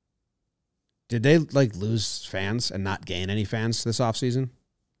 did they like lose fans and not gain any fans this offseason?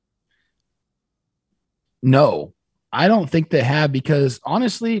 No, I don't think they have, because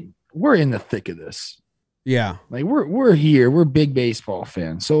honestly, we're in the thick of this. Yeah. Like we're here. We're big baseball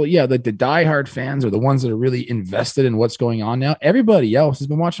fans. So yeah, like the diehard fans are the ones that are really invested in what's going on now. Everybody else has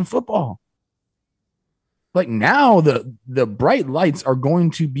been watching football. Like now the bright lights are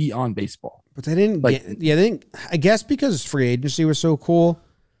going to be on baseball. But they didn't I guess because free agency was so cool.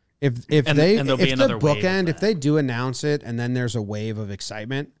 If the bookend, if they do announce it and then there's a wave of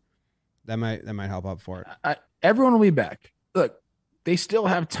excitement, that might help out for it. Everyone will be back. Look, they still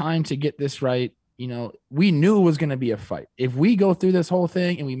have time to get this right. We knew it was going to be a fight. If we go through this whole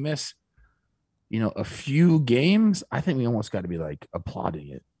thing and we miss, a few games, I think we almost got to be like applauding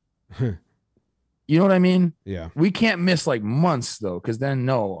it. You know what I mean? Yeah. We can't miss like months though, because then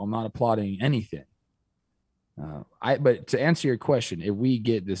no, I'm not applauding anything. But to answer your question, if we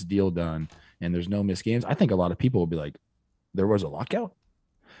get this deal done and there's no missed games, I think a lot of people will be like, there was a lockout.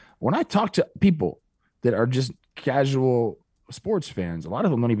 When I talk to people that are just casual sports fans, a lot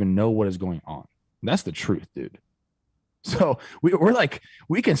of them don't even know what is going on. That's the truth, dude. So we're like,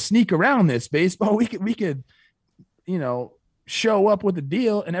 we can sneak around this baseball. We could, show up with the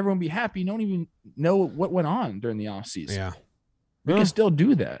deal and everyone be happy. Don't even know what went on during the off season. Yeah. We can still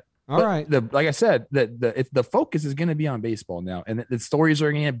do that. All right. Like I said, the focus is going to be on baseball now, and the stories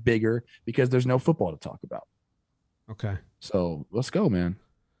are going to get bigger because there's no football to talk about. Okay. So let's go, man.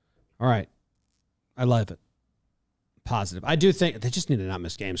 All right. I love it. Positive. I do think they just need to not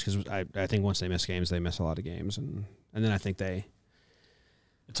miss games, because I think once they miss games, they miss a lot of games. And then I think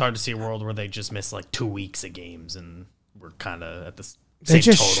it's hard to see a world where they just miss like 2 weeks of games and we're kind of at this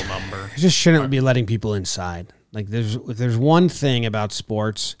total number. They just shouldn't be letting people inside. Like, if there's one thing about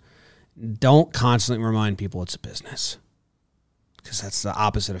sports, don't constantly remind people it's a business, because that's the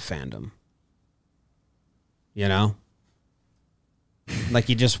opposite of fandom. You know? Like,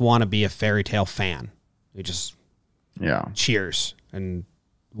 you just want to be a fairy tale fan. You just cheers and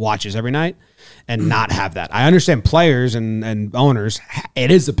watches every night and not have that. I understand players and owners,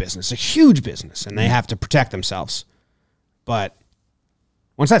 it is a business, a huge business, and they have to protect themselves. But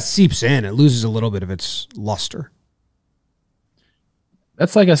once that seeps in, it loses a little bit of its luster.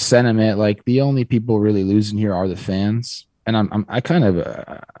 That's like a sentiment. Like, the only people really losing here are the fans. And I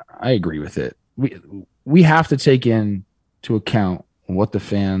agree with it. We have to take into account what the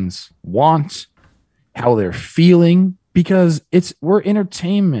fans want, how they're feeling, because we're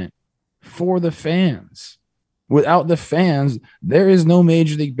entertainment for the fans. Without the fans, there is no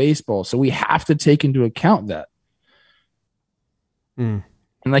Major League Baseball. So we have to take into account that. And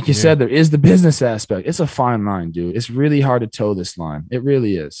like you said, there is the business aspect. It's a fine line, dude. It's really hard to toe this line. It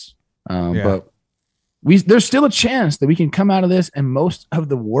really is. But there's still a chance that we can come out of this and most of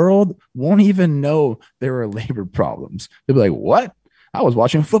the world won't even know there are labor problems. They'll be like, what? I was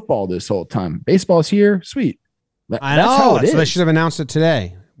watching football this whole time. Baseball's here. Sweet. I know. That's how it is. So they should have announced it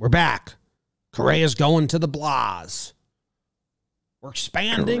today. We're back. Correa's going to the Blas. We're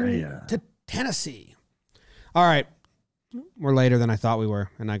expanding to Tennessee. All right. We're later than I thought we were,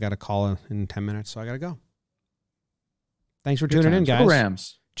 and I got a call in 10 minutes, so I got to go. Thanks for tuning in, guys.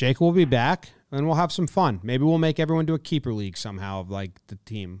 Rams. Jake will be back, and we'll have some fun. Maybe we'll make everyone do a keeper league somehow of, like, the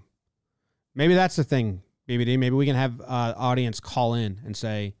team. Maybe that's the thing, BBD. Maybe we can have audience call in and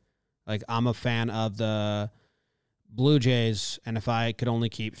say, like, I'm a fan of the Blue Jays, and if I could only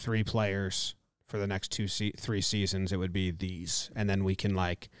keep 3 players for the next 3 seasons, it would be these. And then we can,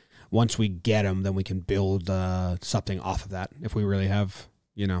 like, once we get them, then we can build something off of that. If we really have,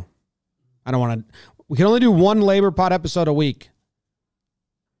 you know, I don't want to. We can only do 1 Labor Pod episode a week,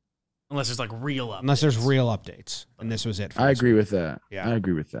 unless there's like real updates. Unless there's real updates, and this was it. I agree with that. Yeah, I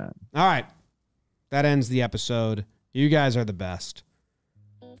agree with that. All right, that ends the episode. You guys are the best.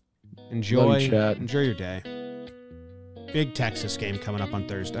 Enjoy your day. Big Texas game coming up on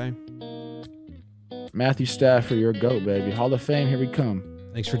Thursday. Matthew Stafford, you're a GOAT, baby. Hall of Fame, here we come.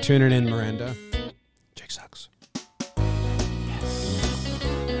 Thanks for tuning in, Miranda. Jake sucks.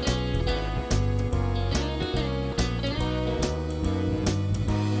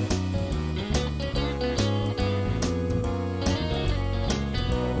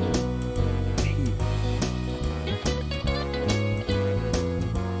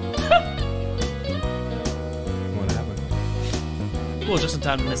 What happened? Well, just in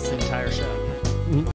time to miss the entire show.